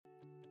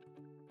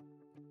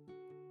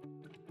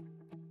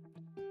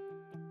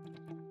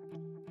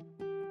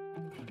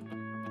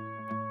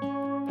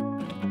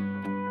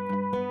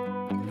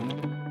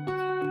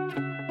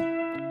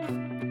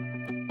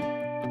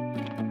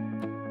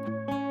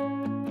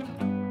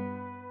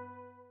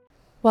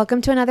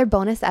Welcome to another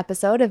bonus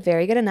episode of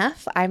Very Good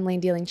Enough. I'm Lane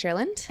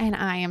Dealing-Sherland. And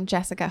I am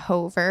Jessica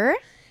Hover.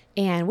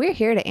 And we're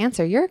here to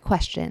answer your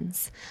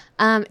questions.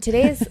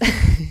 Today's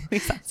We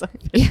sound so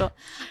official.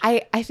 Yeah,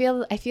 I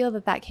feel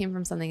that came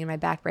from something in my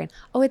back brain.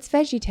 Oh, it's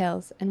Veggie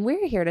Tales, and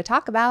we're here to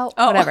talk about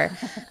whatever.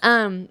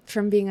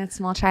 From being a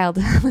small child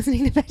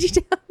listening to Veggie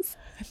Tales.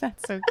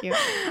 That's so cute.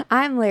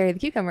 I'm Larry the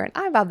Cucumber, and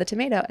I'm Bob the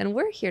Tomato, and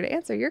we're here to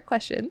answer your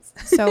questions.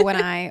 So when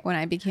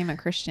I became a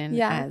Christian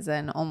as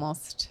an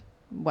almost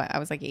I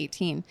was like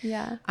 18.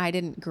 Yeah. I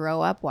didn't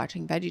grow up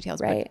watching VeggieTales,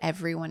 Right. but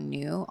everyone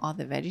knew all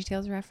the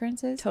VeggieTales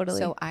references. Totally.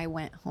 So I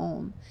went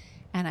home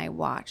and I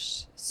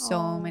watched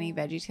so many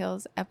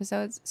VeggieTales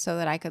episodes so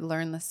that I could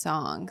learn the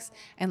songs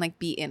and like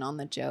be in on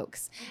the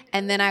jokes.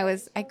 And then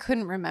I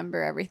couldn't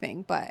remember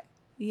everything, but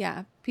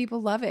yeah,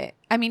 people love it.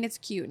 I mean, it's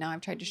cute. Now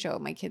I've tried to show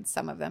my kids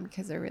some of them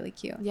because they're really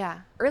cute. Yeah.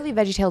 Early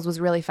Veggie Tales was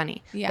really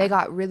funny. Yeah. They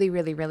got really,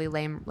 really, really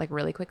lame like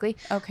really quickly.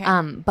 Okay.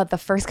 But the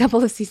first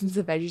couple of seasons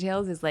of Veggie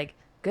Tales is like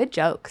good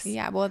jokes.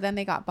 Yeah, well, then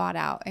they got bought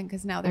out, and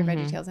because now they're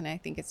VeggieTales, and I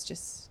think it's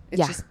just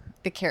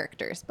the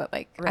characters, but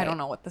like I don't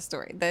know what the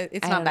story.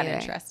 It's not that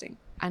interesting.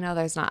 I know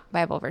there's not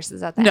Bible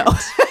verses at the No, end.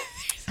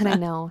 And I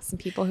know some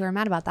people who are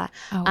mad about that.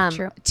 Oh,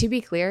 true. To be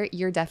clear,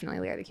 you're definitely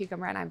Larry the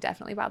Cucumber, and I'm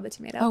definitely Bob the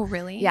Tomato. Oh,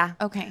 really? Yeah.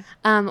 Okay.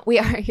 We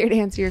are here to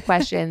answer your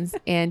questions,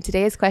 and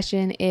today's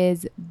question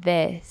is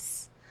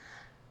this: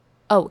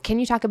 can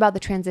you talk about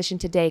the transition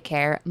to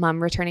daycare,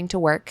 mom returning to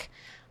work?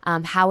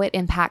 How it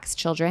impacts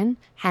children,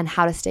 and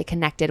how to stay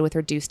connected with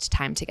reduced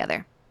time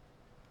together.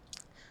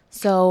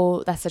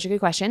 So that's such a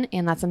good question.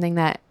 And that's something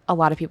that a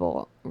lot of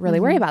people really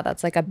worry about.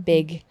 That's like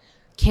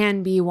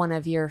can be one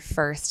of your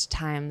first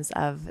times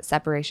of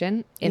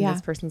separation in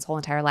this person's whole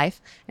entire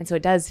life. And so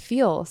it does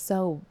feel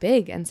so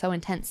big and so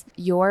intense.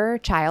 Your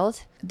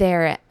child,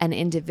 they're an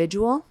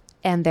individual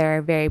and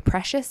they're very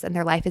precious and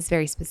their life is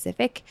very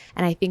specific.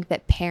 And I think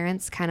that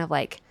parents kind of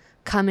like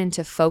come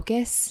into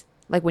focus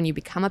like when you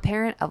become a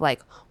parent of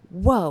like,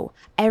 whoa,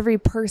 every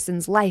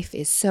person's life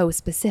is so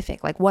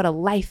specific. Like what a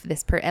life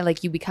and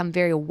like you become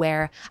very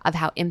aware of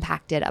how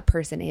impacted a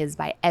person is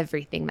by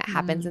everything that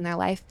happens in their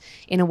life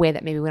in a way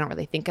that maybe we don't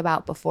really think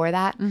about before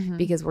that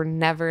because we're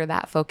never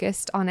that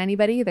focused on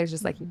anybody. There's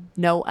just like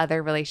no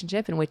other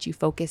relationship in which you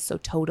focus so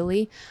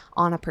totally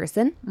on a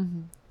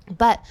person.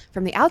 But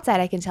from the outside,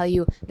 I can tell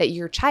you that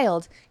your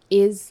child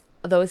is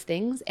those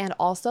things, and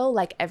also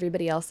like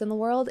everybody else in the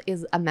world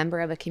is a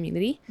member of a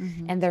community,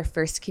 and their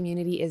first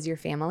community is your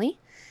family,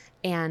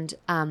 and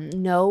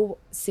no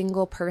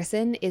single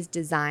person is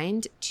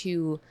designed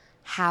to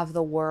have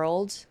the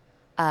world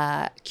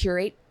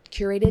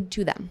curated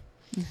to them.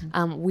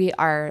 We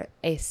are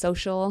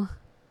social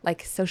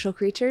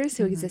creatures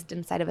who exist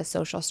inside of a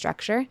social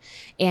structure,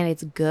 and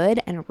it's good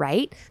and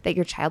right that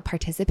your child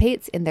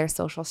participates in their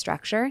social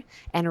structure.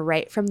 And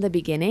right from the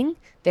beginning,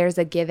 there's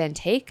a give and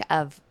take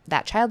of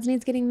that child's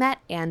needs getting met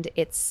and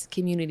its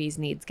community's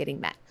needs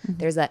getting met.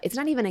 It's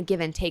not even a give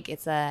and take.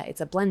 It's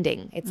a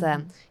blending.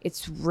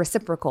 It's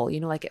reciprocal,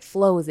 like it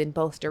flows in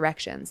both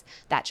directions.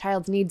 That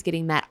child's needs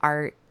getting met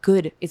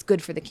is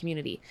good for the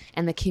community,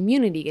 and the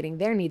community getting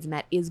their needs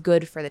met is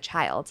good for the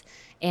child.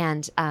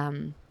 And,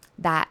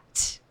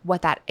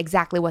 what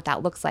that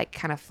looks like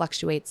kind of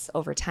fluctuates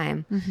over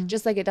time,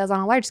 just like it does on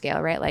a large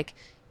scale, right? Like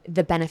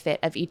the benefit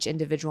of each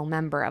individual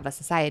member of a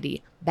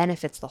society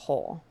benefits the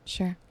whole.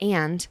 Sure.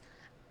 And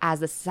as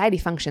the society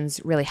functions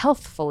really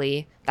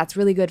healthfully, that's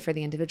really good for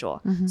the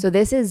individual. So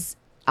this is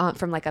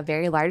from like a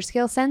very large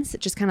scale sense,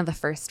 just kind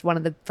of one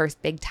of the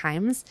first big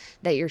times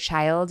that your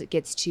child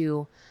gets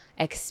to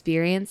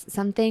experience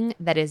something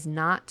that is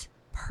not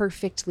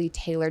perfectly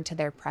tailored to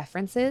their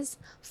preferences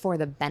for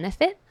the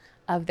benefit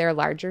of their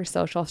larger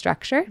social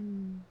structure.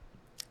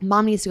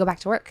 Mom needs to go back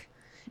to work.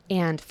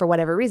 And for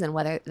whatever reason,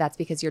 whether that's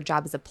because your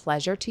job is a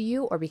pleasure to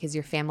you or because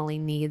your family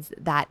needs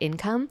that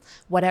income,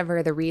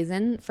 whatever the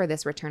reason for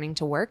this returning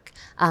to work,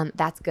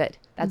 that's good.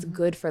 That's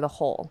good for the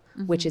whole,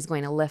 which is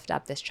going to lift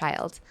up this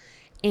child.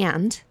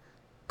 And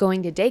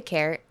going to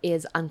daycare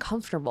is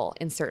uncomfortable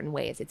in certain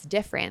ways. It's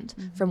different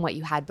from what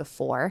you had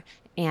before.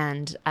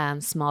 And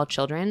small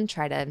children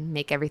try to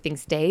make everything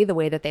stay the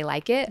way that they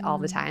like it all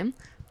the time.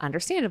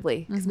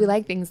 Understandably, because we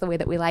like things the way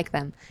that we like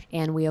them,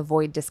 and we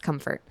avoid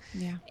discomfort.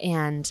 Yeah.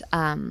 And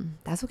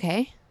that's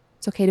okay.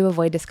 It's okay to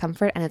avoid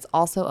discomfort, and it's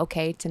also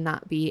okay to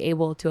not be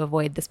able to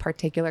avoid this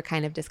particular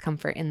kind of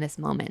discomfort in this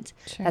moment.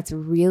 Sure. That's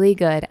really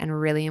good and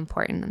really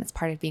important, and it's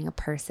part of being a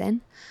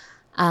person.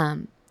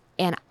 And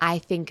I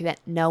think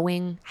that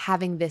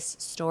having this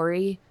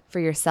story for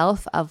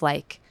yourself of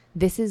like,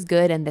 this is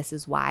good and this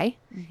is why,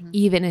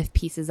 even if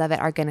pieces of it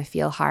are going to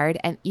feel hard,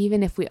 and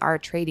even if we are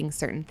trading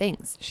certain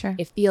things. Sure.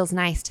 It feels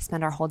nice to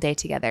spend our whole day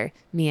together,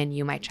 me and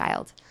you, my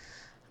child.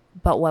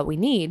 But what we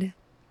need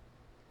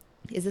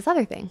is this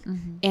other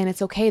thing. And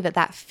it's okay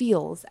that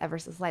feels ever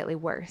so slightly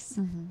worse,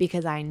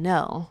 because I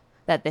know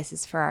that this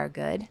is for our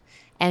good.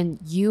 And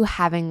you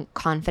having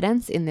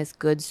confidence in this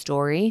good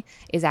story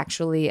is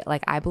actually,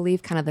 like, I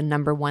believe, kind of the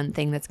number one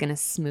thing that's going to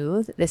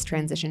smooth this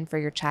transition for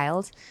your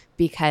child,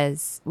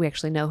 because we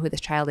actually know who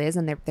this child is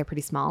and they're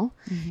pretty small.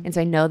 And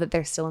so I know that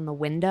they're still in the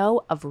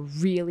window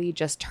of really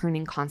just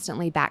turning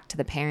constantly back to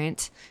the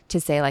parent to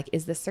say, like,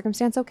 is this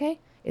circumstance okay?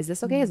 Is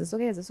this okay? Is this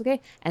okay? Is this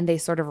okay? And they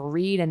sort of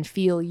read and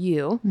feel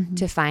you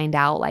to find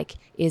out, like,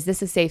 is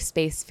this a safe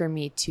space for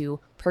me to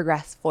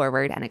progress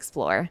forward and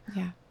explore?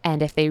 Yeah.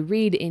 And if they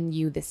read in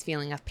you this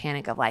feeling of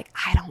panic of like,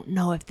 I don't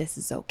know if this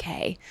is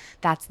okay,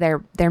 that's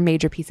their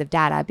major piece of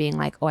data being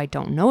like, oh, I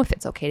don't know if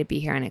it's okay to be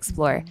here and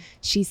explore.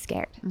 She's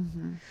scared.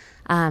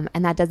 And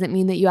that doesn't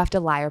mean that you have to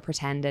lie or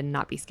pretend and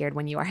not be scared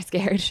when you are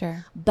scared.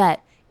 Sure.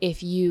 But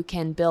if you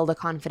can build a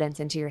confidence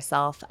into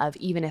yourself of,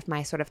 even if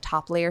my sort of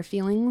top layer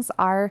feelings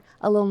are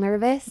a little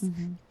nervous,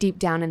 deep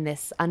down in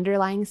this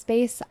underlying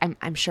space,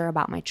 I'm sure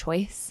about my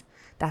choice.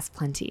 That's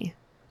plenty.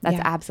 That's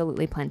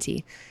absolutely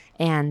plenty.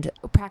 And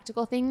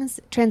practical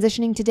things,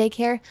 transitioning to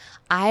daycare,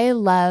 I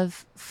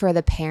love for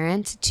the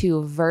parent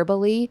to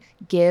verbally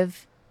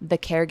give the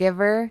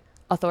caregiver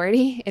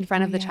authority in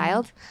front of the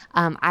child.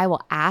 I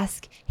will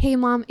ask, hey,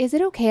 Mom, is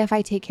it okay if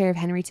I take care of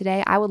Henry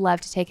today? I would love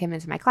to take him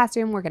into my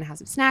classroom. We're going to have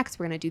some snacks.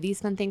 We're going to do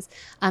these fun things.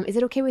 Is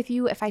it okay with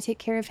you if I take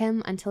care of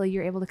him until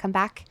you're able to come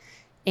back?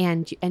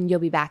 And you'll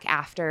be back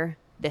after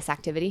this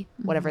activity,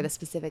 whatever the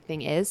specific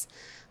thing is.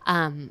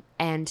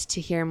 And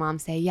to hear Mom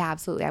say, yeah,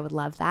 absolutely, I would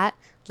love that.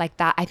 Like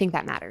that, I think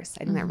that matters.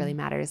 I think that really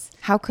matters.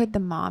 How could the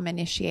mom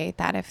initiate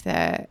that if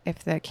the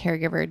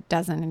caregiver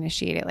doesn't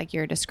initiate it like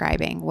you're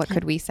describing? What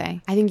could we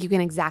say? I think you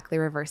can exactly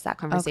reverse that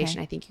conversation.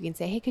 Okay. I think you can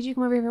say, hey, could you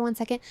come over here for 1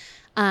 second?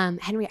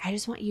 Henry, I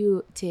just want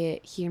you to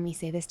hear me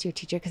say this to your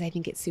teacher because I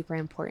think it's super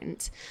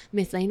important.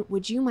 Miss Lane,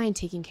 would you mind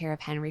taking care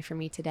of Henry for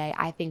me today?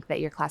 I think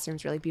that your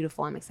classroom's really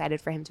beautiful. I'm excited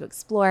for him to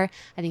explore.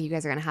 I think you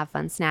guys are going to have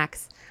fun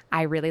snacks.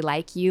 I really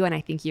like you, and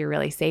I think you're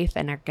really safe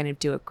and are going to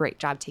do a great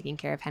job taking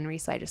care of Henry.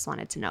 So I just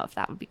wanted to know if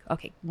that would be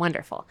okay.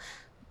 Wonderful.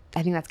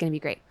 I think that's going to be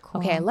great.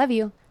 Cool. Okay. I love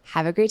you.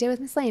 Have a great day with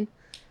Miss Lane.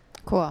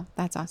 Cool.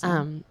 That's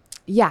awesome.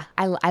 Yeah.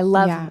 I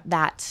love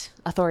that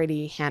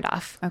authority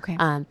handoff.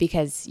 Okay.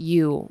 Because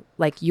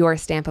your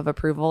stamp of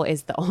approval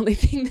is the only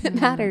thing that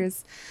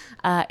matters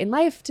in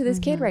life to this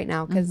kid right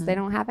now, because they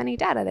don't have any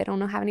data. They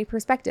don't have any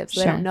perspective.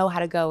 So they don't know how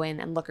to go in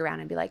and look around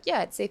and be like,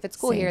 yeah, it's safe at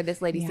school here.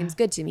 This lady seems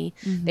good to me.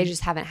 They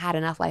just haven't had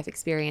enough life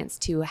experience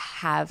to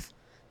have,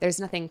 there's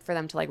nothing for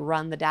them to like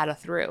run the data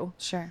through.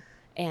 Sure.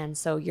 And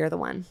so you're the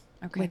one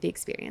with the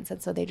experience.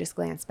 And so they just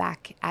glance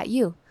back at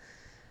you.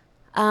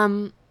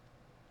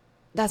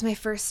 That's my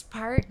first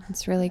part.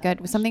 That's really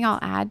good. Something I'll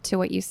add to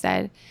what you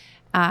said.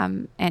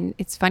 And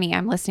it's funny,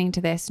 I'm listening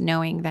to this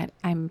knowing that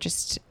I'm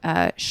just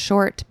a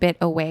short bit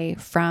away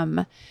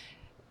from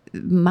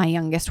my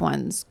youngest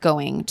ones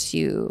going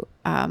to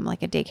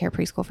like a daycare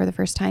preschool for the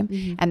first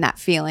time. And that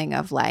feeling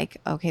of like,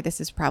 okay, this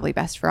is probably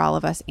best for all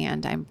of us.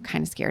 And I'm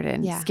kind of scared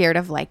scared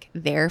of like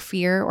their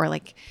fear or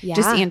like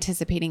just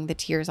anticipating the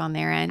tears on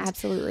their end.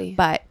 Absolutely.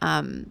 But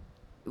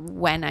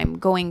when I'm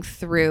going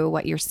through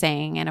what you're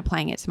saying and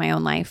applying it to my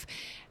own life,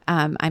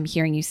 I'm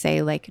hearing you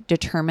say like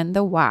determine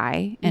the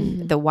why,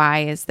 and the why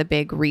is the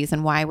big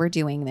reason why we're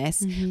doing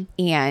this,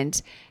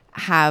 and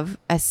have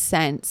a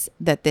sense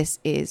that this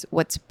is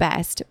what's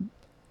best.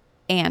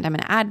 And I'm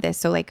going to add this.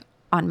 So like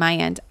on my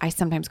end, I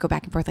sometimes go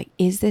back and forth, like,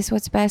 is this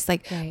what's best?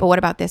 Like, but what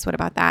about this? What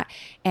about that?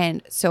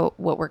 And so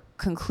what we're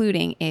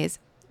concluding is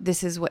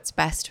this is what's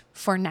best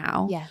for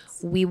now. Yes.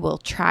 We will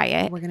try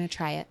it. We're going to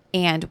try it.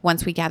 And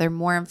once we gather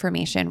more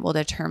information, we'll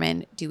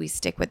determine, do we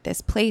stick with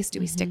this place?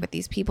 Do we stick with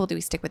these people? Do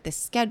we stick with this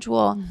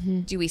schedule?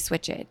 Do we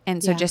switch it?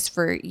 And so just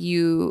for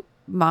you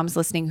moms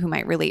listening who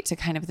might relate to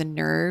kind of the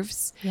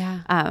nerves.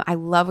 I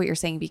love what you're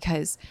saying,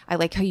 because I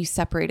like how you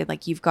separated,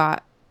 like you've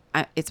got,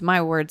 it's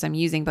my words I'm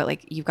using, but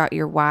like you've got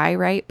your why,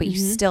 right? But you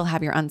still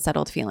have your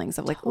unsettled feelings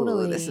of like,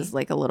 oh, this is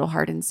like a little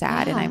hard and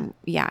sad. And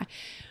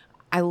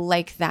I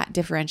like that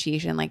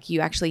differentiation. Like you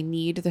actually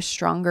need the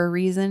stronger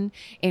reason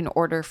in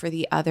order for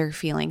the other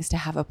feelings to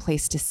have a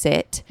place to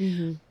sit.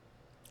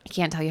 I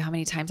can't tell you how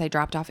many times I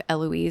dropped off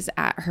Eloise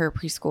at her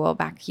preschool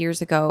back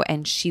years ago,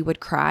 and she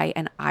would cry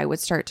and I would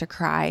start to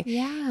cry.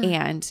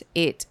 And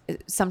it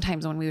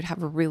sometimes when we would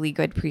have really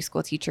good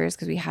preschool teachers,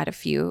 because we had a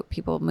few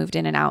people moved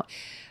in and out,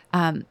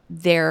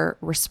 their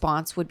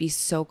response would be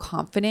so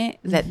confident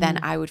that then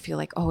I would feel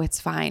like, oh, it's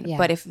fine.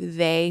 But if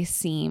they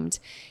seemed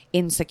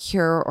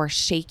insecure or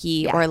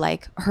shaky or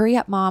like, hurry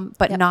up, Mom,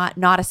 but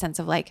not a sense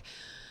of like,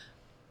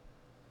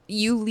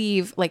 you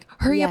leave, like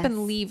hurry up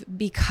and leave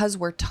because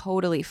we're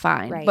totally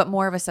fine, but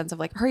more of a sense of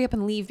like, hurry up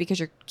and leave because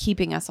you're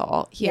keeping us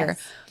all here.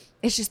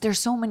 It's just, there's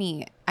so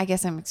many, I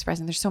guess I'm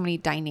expressing, there's so many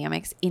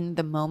dynamics in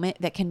the moment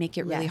that can make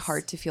it really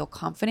hard to feel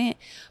confident.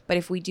 But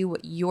if we do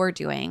what you're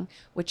doing,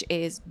 which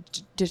is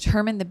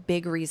determine the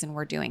big reason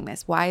we're doing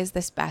this. Why is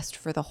this best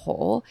for the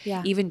whole?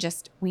 Even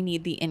just, we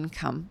need the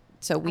income.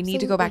 So we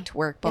need to go back to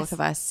work, both of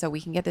us, so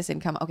we can get this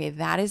income. Okay,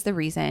 that is the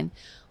reason.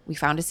 We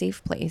found a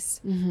safe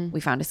place. We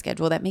found a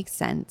schedule that makes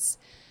sense.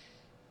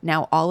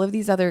 Now, all of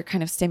these other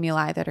kind of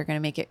stimuli that are going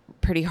to make it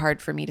pretty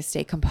hard for me to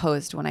stay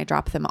composed when I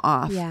drop them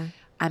off,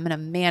 I'm going to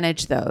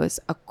manage those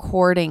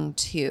according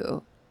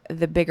to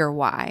the bigger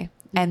why.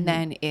 And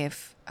then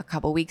if a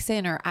couple weeks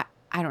in, or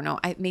I don't know,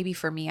 maybe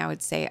for me, I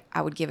would say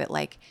I would give it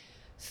like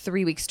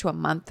 3 weeks to a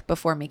month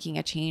before making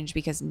a change,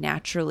 because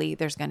naturally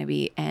there's going to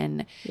be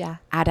an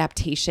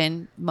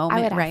adaptation moment,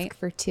 I would right? ask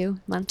for 2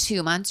 months.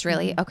 2 months,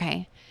 really?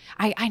 Okay.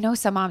 I know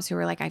some moms who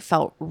were like, I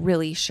felt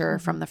really sure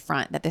from the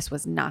front that this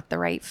was not the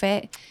right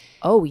fit.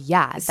 Oh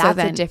yeah, So that's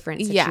then- a different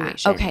yeah,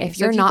 situation. okay. If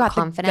So you're if you've not got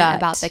the confident gut-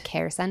 about the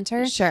care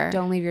center, Sure.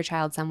 don't leave your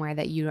child somewhere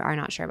that you are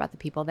not sure about the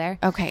people there.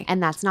 Okay.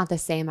 And that's not the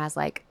same as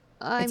like,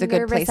 I'm It's a good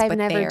nervous, place, I've but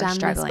never they are done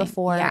struggling. this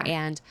before, Yeah.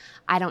 and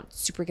I don't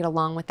super get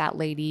along with that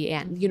lady.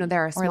 And you know,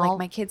 there are Or small. like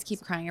my kids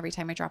keep crying every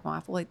time I drop them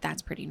off. Well, like,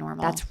 that's pretty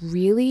normal. That's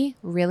really,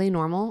 really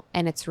normal,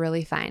 and it's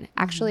really fine.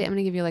 Actually, I'm going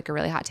to give you like a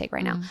really hot take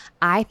right now.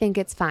 I think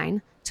it's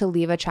fine to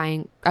leave a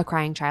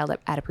crying child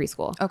at a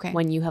preschool. Okay.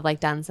 When you have like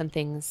done some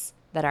things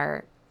that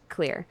are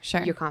clear.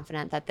 Sure. You're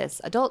confident that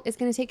this adult is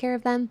going to take care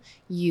of them.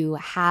 You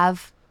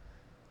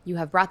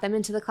have brought them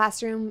into the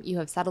classroom. You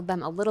have settled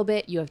them a little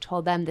bit. You have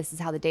told them this is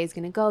how the day is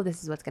going to go.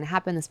 This is what's going to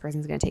happen. This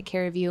person's going to take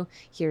care of you.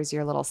 Here's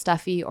your little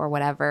stuffy or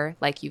whatever.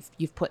 Like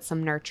you've put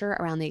some nurture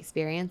around the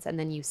experience, and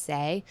then you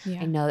say,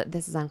 I know that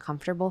this is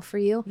uncomfortable for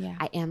you. Yeah.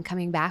 I am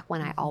coming back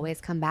when I always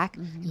come back.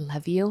 I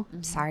love you.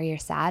 I'm sorry you're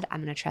sad.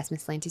 I'm going to trust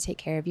Miss Lane to take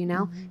care of you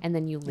now. And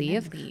then you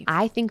leave. leave.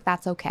 I think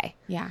that's okay.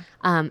 Yeah.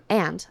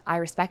 And I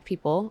respect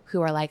people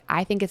who are like,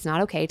 I think it's not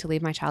okay to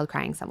leave my child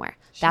crying somewhere.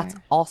 That's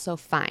Sure. also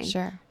fine.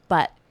 Sure.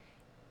 But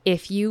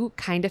if you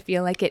kind of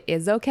feel like it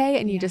is okay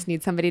and you just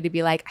need somebody to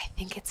be like, I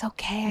think it's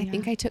okay. I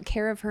think I took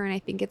care of her, and I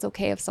think it's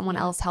okay if someone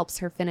else helps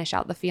her finish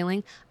out the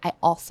feeling. I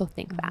also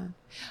think that.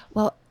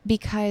 Well,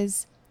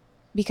 because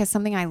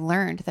something I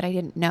learned that I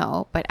didn't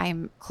know, but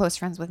I'm close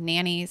friends with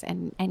nannies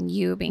and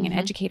you being an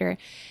educator,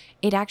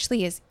 it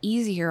actually is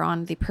easier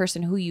on the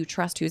person who you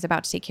trust who's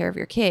about to take care of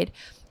your kid.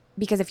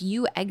 Because if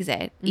you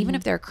exit, even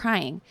if they're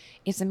crying,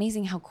 it's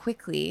amazing how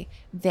quickly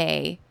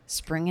they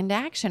spring into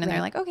action. And they're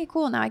like, okay,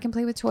 cool. Now I can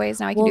play with toys.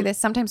 Now I can do this.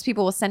 Sometimes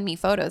people will send me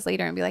photos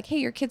later and be like, hey,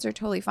 your kids are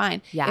totally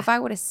fine. Yeah. If I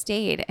would have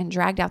stayed and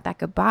dragged out that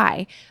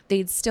goodbye,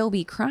 they'd still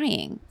be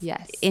crying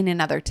in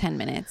another 10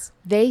 minutes.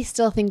 They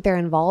still think they're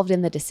involved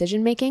in the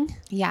decision making.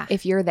 Yeah.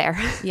 If you're there.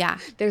 Yeah.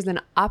 There's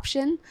an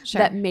option Sure.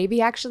 that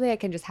maybe actually I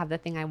can just have the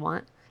thing I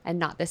want and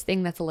not this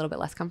thing that's a little bit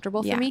less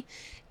comfortable for me.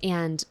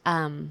 And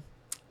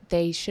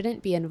they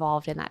shouldn't be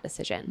involved in that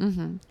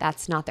decision.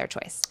 That's not their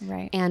choice.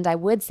 Right. And I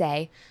would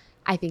say,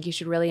 I think you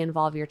should really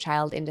involve your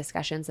child in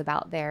discussions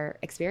about their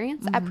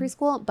experience at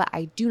preschool, but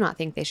I do not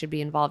think they should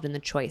be involved in the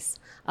choice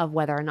of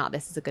whether or not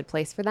this is a good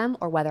place for them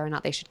or whether or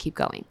not they should keep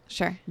going.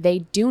 Sure. They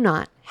do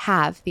not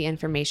have the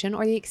information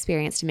or the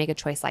experience to make a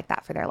choice like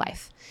that for their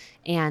life.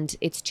 And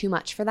it's too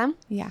much for them.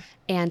 Yeah.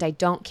 And I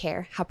don't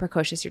care how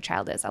precocious your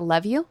child is. I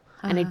love you.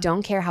 And I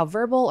don't care how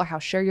verbal or how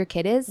sure your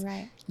kid is.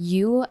 Right.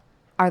 You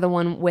are the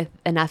one with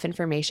enough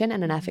information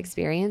and enough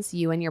experience,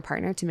 you and your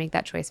partner, to make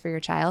that choice for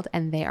your child,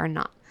 and they are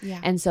not. Yeah.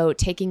 And so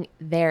taking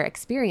their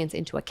experience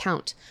into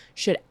account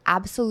should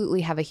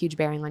absolutely have a huge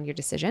bearing on your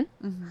decision,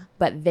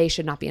 but they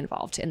should not be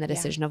involved in the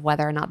decision of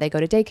whether or not they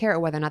go to daycare or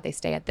whether or not they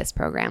stay at this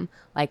program.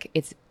 Like,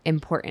 it's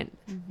important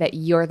that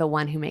you're the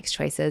one who makes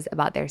choices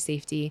about their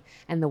safety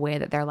and the way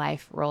that their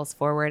life rolls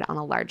forward on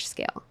a large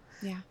scale.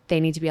 Yeah. They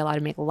need to be allowed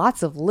to make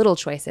lots of little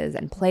choices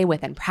and play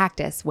with and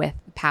practice with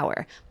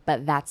power.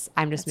 But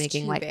I'm just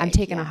making too I'm big.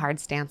 taking a Yeah. hard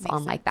stance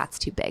on like, that's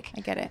too big. I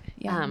get it.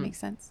 Yeah. Makes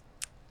sense.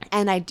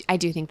 And I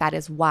do think that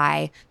is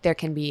why there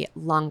can be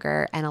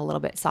longer and a little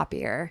bit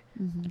soppier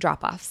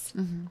drop-offs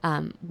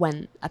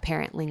when a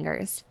parent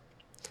lingers,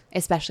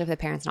 especially if the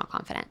parent's not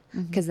confident.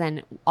 Because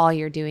then all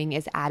you're doing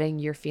is adding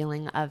your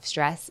feeling of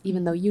stress,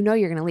 even though you know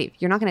you're going to leave.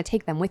 You're not going to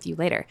take them with you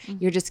later.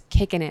 You're just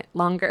kicking it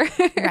longer.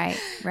 Right.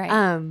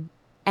 Right.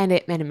 And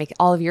it make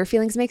all of your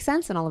feelings make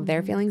sense and all of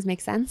their feelings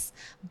make sense.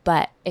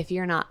 But if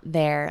you're not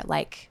there,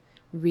 like,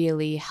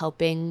 really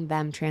helping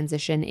them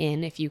transition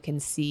in, if you can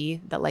see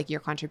that like your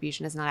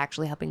contribution is not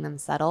actually helping them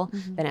settle,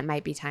 then it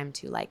might be time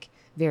to like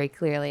very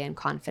clearly and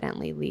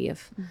confidently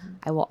leave.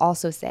 I will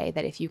also say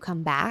that if you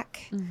come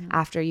back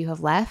after you have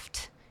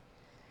left,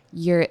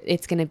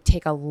 it's going to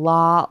take a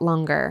lot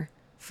longer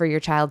for your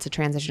child to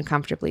transition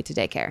comfortably to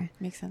daycare.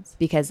 Makes sense.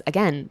 Because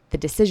again, the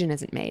decision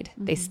isn't made.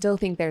 They still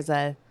think there's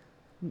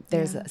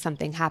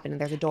something happening.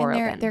 There's a door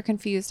and open. They're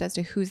confused as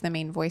to who's the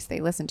main voice they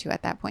listen to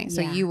at that point.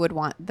 So you would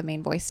want the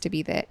main voice to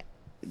be the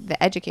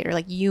educator,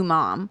 like you,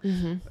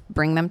 mom,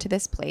 bring them to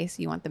this place.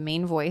 You want the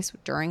main voice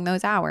during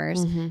those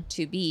hours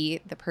to be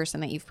the person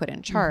that you've put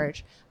in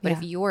charge. But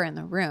if you're in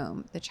the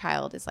room, the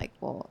child is like,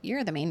 well,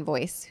 you're the main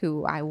voice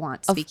who I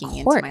want speaking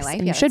into my life.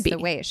 And Yeah, should that's be the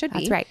way it should be.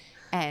 That's right.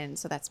 And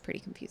so that's pretty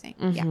confusing.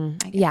 Yeah.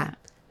 I get that.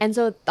 And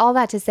so all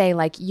that to say,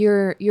 like,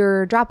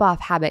 your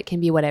drop-off habit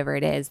can be whatever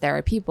it is. There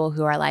are people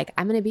who are like,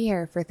 I'm going to be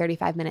here for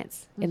 35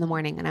 minutes in the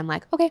morning. And I'm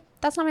like, okay,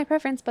 that's not my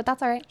preference, but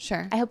that's all right.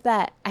 Sure. I hope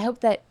that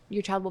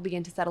your child will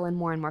begin to settle in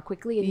more and more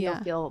quickly, and you'll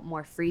feel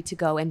more free to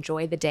go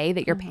enjoy the day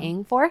that you're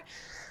paying for.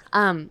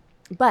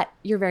 But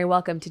you're very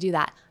welcome to do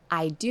that.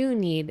 I do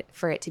need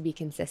for it to be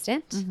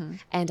consistent,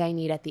 and I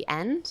need at the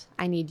end,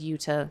 I need you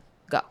to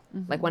go.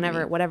 Like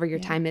whatever your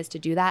time is to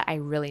do that, I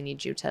really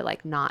need you to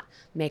like not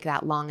make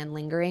that long and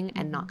lingering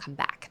and not come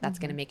back. That's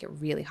going to make it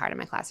really hard in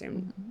my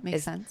classroom.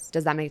 Makes sense.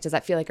 Does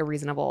that feel like a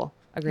reasonable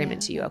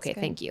agreement to you? Okay,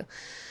 good. thank you.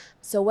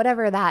 So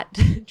whatever that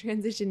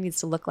transition needs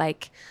to look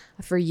like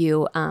for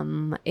you,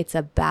 it's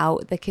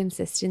about the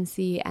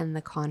consistency and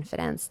the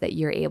confidence that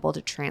you're able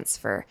to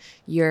transfer.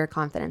 Your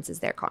confidence is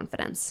their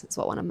confidence, is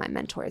what one of my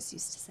mentors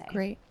used to say.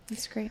 Great.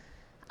 That's great.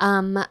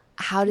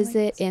 How does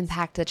it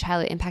impact the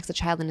child? It impacts the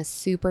child in a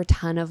super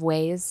ton of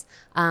ways.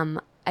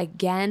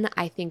 Again,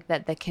 I think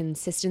that the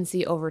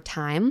consistency over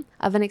time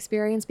of an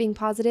experience being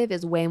positive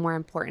is way more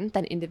important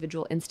than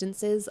individual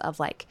instances of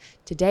like,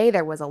 today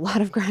there was a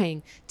lot of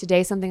crying.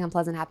 Today something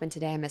unpleasant happened.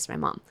 Today I missed my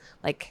mom.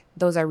 Like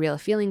those are real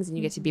feelings and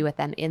you get to be with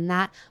them in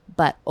that.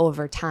 But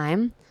over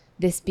time,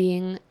 this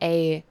being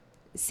a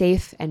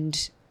safe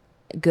and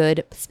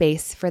good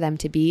space for them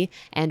to be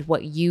and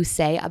what you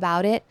say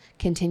about it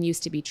continues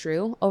to be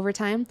true over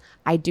time.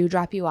 I do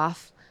drop you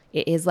off.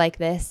 It is like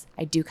this.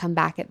 I do come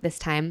back at this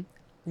time.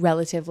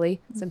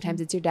 Relatively. Sometimes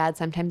it's your dad,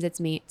 sometimes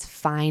it's me. It's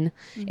fine.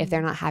 If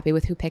they're not happy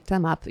with who picked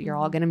them up, you're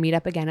all going to meet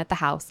up again at the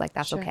house. Like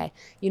that's okay.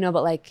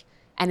 But like,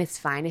 and it's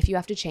fine if you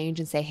have to change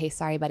and say, hey,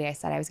 sorry, buddy, I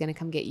said I was going to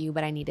come get you,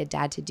 but I needed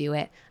dad to do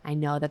it. I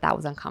know that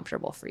was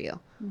uncomfortable for you.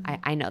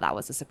 I know that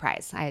was a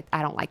surprise. I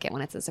don't like it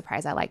when it's a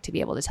surprise. I like to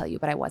be able to tell you,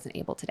 but I wasn't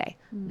able today.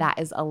 That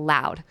is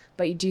allowed.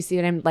 But you do see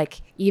what I'm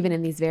like, even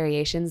in these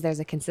variations, there's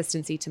a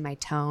consistency to my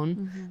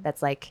tone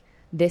that's like,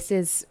 this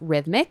is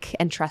rhythmic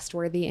and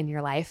trustworthy in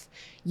your life.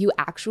 You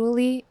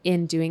actually,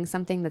 in doing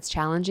something that's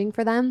challenging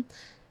for them,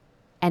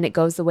 and it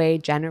goes the way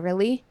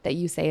generally that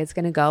you say it's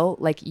going to go,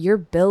 like you're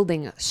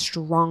building a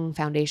strong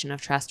foundation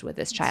of trust with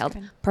this child,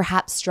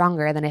 perhaps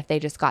stronger than if they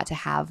just got to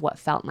have what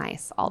felt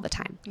nice all the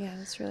time. Yeah,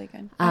 that's really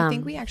good. I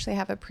think we actually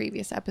have a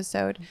previous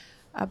episode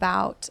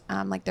about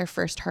like their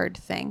first hard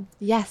thing.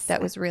 Yes. That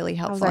was really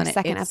helpful. That was our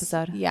second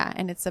episode. Yeah.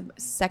 And it's a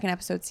second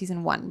episode,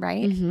 season 1,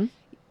 right?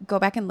 Go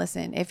back and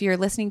listen. If you're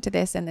listening to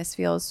this and this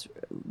feels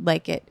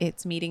like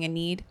it's meeting a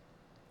need,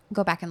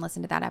 go back and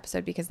listen to that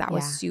episode because that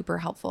was super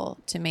helpful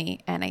to me.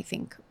 And I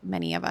think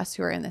many of us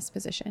who are in this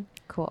position.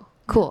 Cool.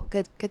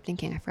 Good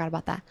thinking. I forgot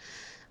about that.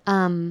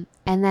 And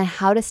then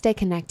how to stay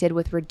connected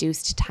with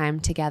reduced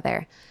time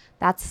together.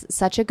 That's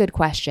such a good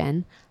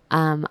question.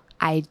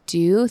 I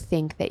do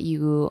think that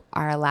you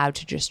are allowed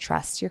to just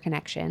trust your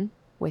connection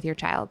with your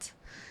child.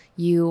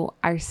 You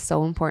are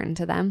so important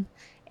to them.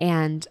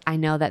 And I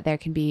know that there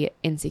can be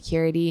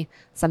insecurity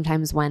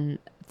sometimes when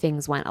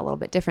things went a little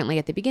bit differently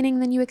at the beginning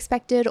than you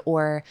expected,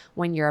 or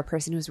when you're a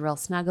person who's real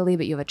snuggly,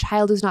 but you have a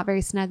child who's not very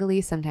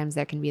snuggly. Sometimes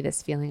there can be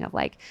this feeling of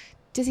like,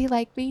 does he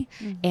like me?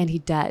 And he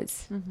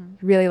does.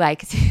 Really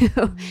likes you.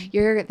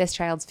 You're this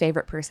child's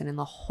favorite person in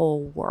the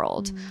whole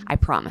world. I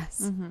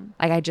promise.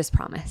 Like I just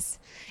promise.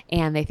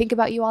 And they think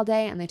about you all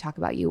day and they talk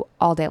about you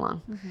all day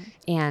long.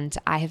 And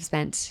I have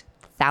spent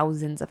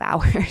thousands of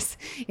hours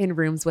in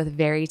rooms with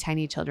very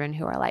tiny children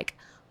who are like,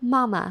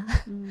 mama.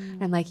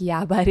 I'm like,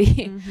 yeah,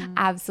 buddy,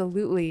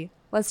 absolutely.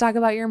 Let's talk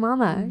about your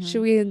mama.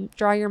 Should we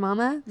draw your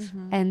mama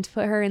and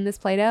put her in this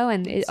Play-Doh?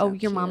 And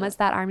your mama's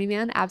that army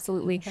man?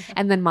 Absolutely.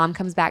 And then mom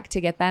comes back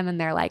to get them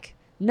and they're like,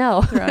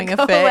 no, throwing a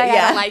fit. Away.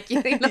 I don't like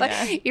you.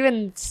 Like,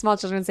 even small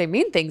children say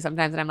mean things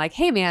sometimes. And I'm like,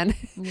 hey man,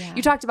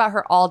 you talked about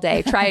her all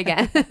day. Try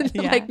again.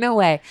 Like, no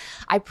way.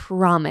 I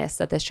promise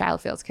that this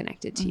child feels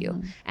connected to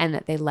you and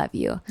that they love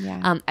you.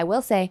 I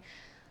will say,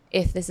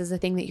 if this is a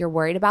thing that you're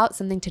worried about,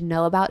 something to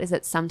know about is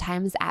that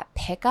sometimes at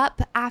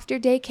pickup after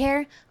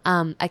daycare,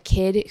 a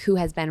kid who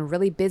has been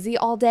really busy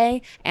all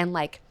day and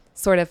like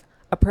sort of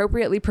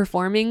appropriately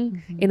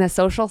performing in a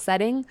social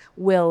setting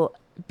will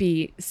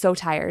be so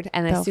tired.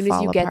 And as soon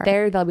as you get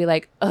there, they'll be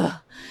like, ugh.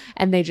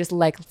 And they just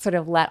like sort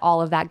of let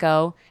all of that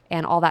go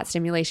and all that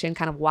stimulation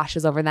kind of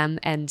washes over them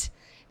and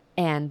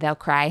they'll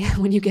cry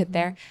when you get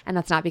there. And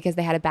that's not because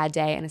they had a bad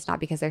day and it's not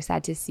because they're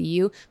sad to see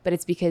you, but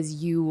it's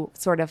because you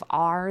sort of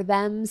are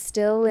them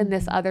still in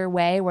this other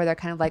way where they're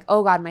kind of like,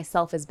 oh God,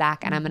 myself is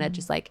back. And I'm going to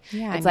just like,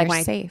 it's like when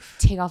I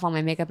take off all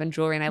my makeup and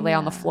jewelry and I lay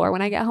on the floor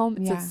when I get home,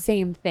 it's the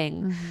same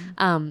thing.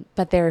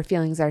 But their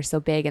feelings are so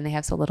big and they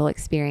have so little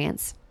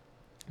experience.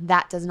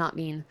 That does not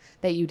mean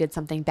that you did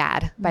something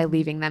bad by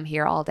leaving them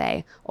here all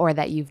day or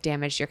that you've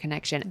damaged your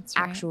connection. That's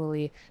right.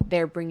 Actually,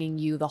 they're bringing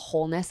you the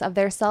wholeness of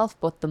their self,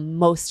 both the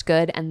most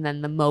good and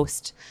then the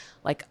most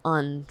like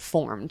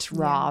unformed,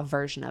 raw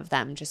version of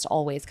them just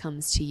always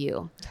comes to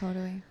you.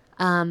 Totally.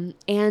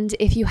 And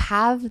if you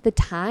have the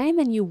time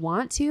and you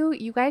want to,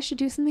 you guys should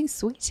do something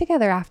sweet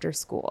together after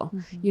school.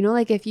 You know,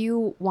 like if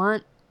you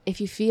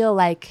feel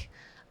like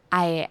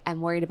I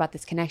am worried about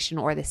this connection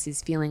or this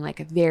is feeling like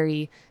a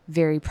very,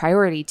 very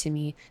priority to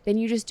me, then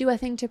you just do a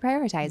thing to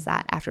prioritize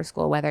that after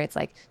school, whether it's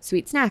like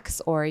sweet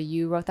snacks or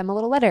you wrote them a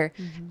little letter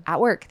at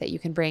work that you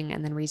can bring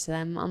and then read to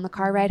them on the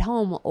car ride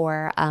home,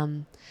 or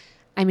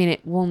I mean,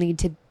 it will need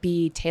to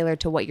be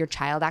tailored to what your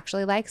child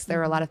actually likes. There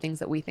are a lot of things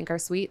that we think are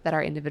sweet that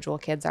our individual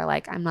kids are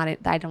like,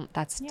 that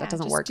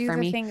doesn't work for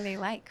me. Do the thing they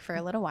like for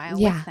a little while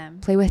Yeah. with them.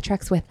 Play with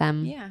trucks with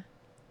them. Yeah.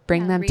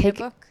 Bring them, read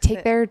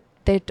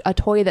take a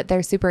toy that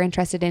they're super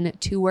interested in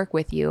to work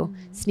with you,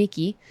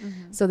 sneaky,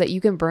 so that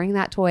you can bring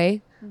that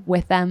toy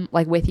with them,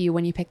 like with you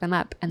when you pick them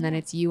up. And then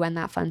it's you and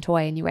that fun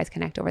toy and you guys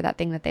connect over that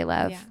thing that they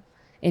love.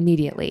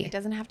 Immediately. It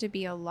doesn't have to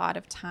be a lot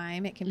of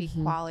time. It can be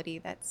quality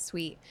that's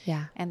sweet.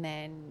 Yeah. And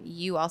then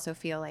you also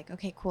feel like,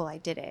 okay, cool, I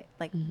did it.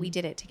 Like we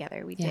did it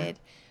together. We did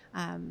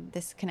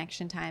this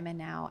connection time, and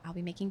now I'll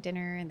be making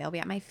dinner and they'll be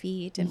at my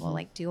feet and we'll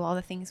like do all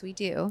the things we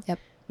do. Yep.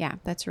 Yeah,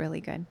 that's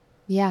really good.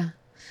 Yeah.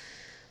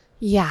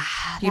 Yeah.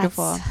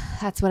 Beautiful.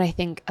 That's what I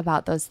think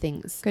about those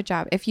things. Good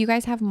job. If you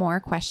guys have more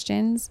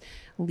questions,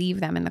 leave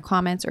them in the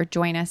comments or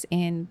join us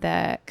in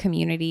the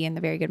community, in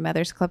the Very Good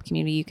Mothers Club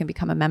community. You can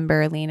become a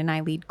member. Lane and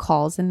I lead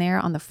calls in there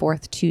on the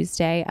 4th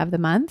Tuesday of the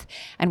month.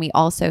 And we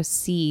also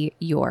see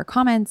your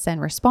comments and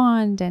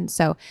respond. And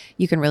so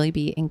you can really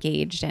be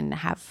engaged and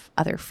have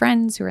other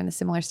friends who are in the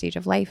similar stage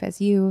of life as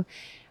you.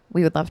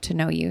 We would love to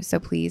know you. So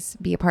please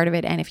be a part of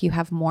it. And if you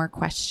have more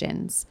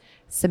questions,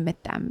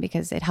 submit them,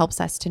 because it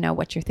helps us to know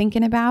what you're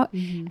thinking about.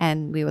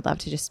 And we would love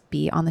to just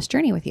be on this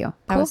journey with you.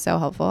 That was so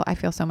helpful. I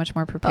feel so much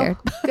more prepared.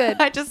 Oh, good.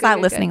 I just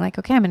sat listening like,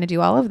 okay, I'm going to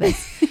do all of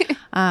this.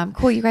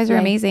 Cool. You guys are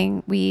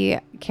amazing. We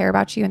care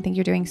about you and think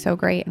you're doing so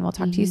great. And we'll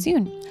talk to you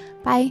soon.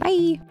 Bye.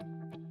 Bye.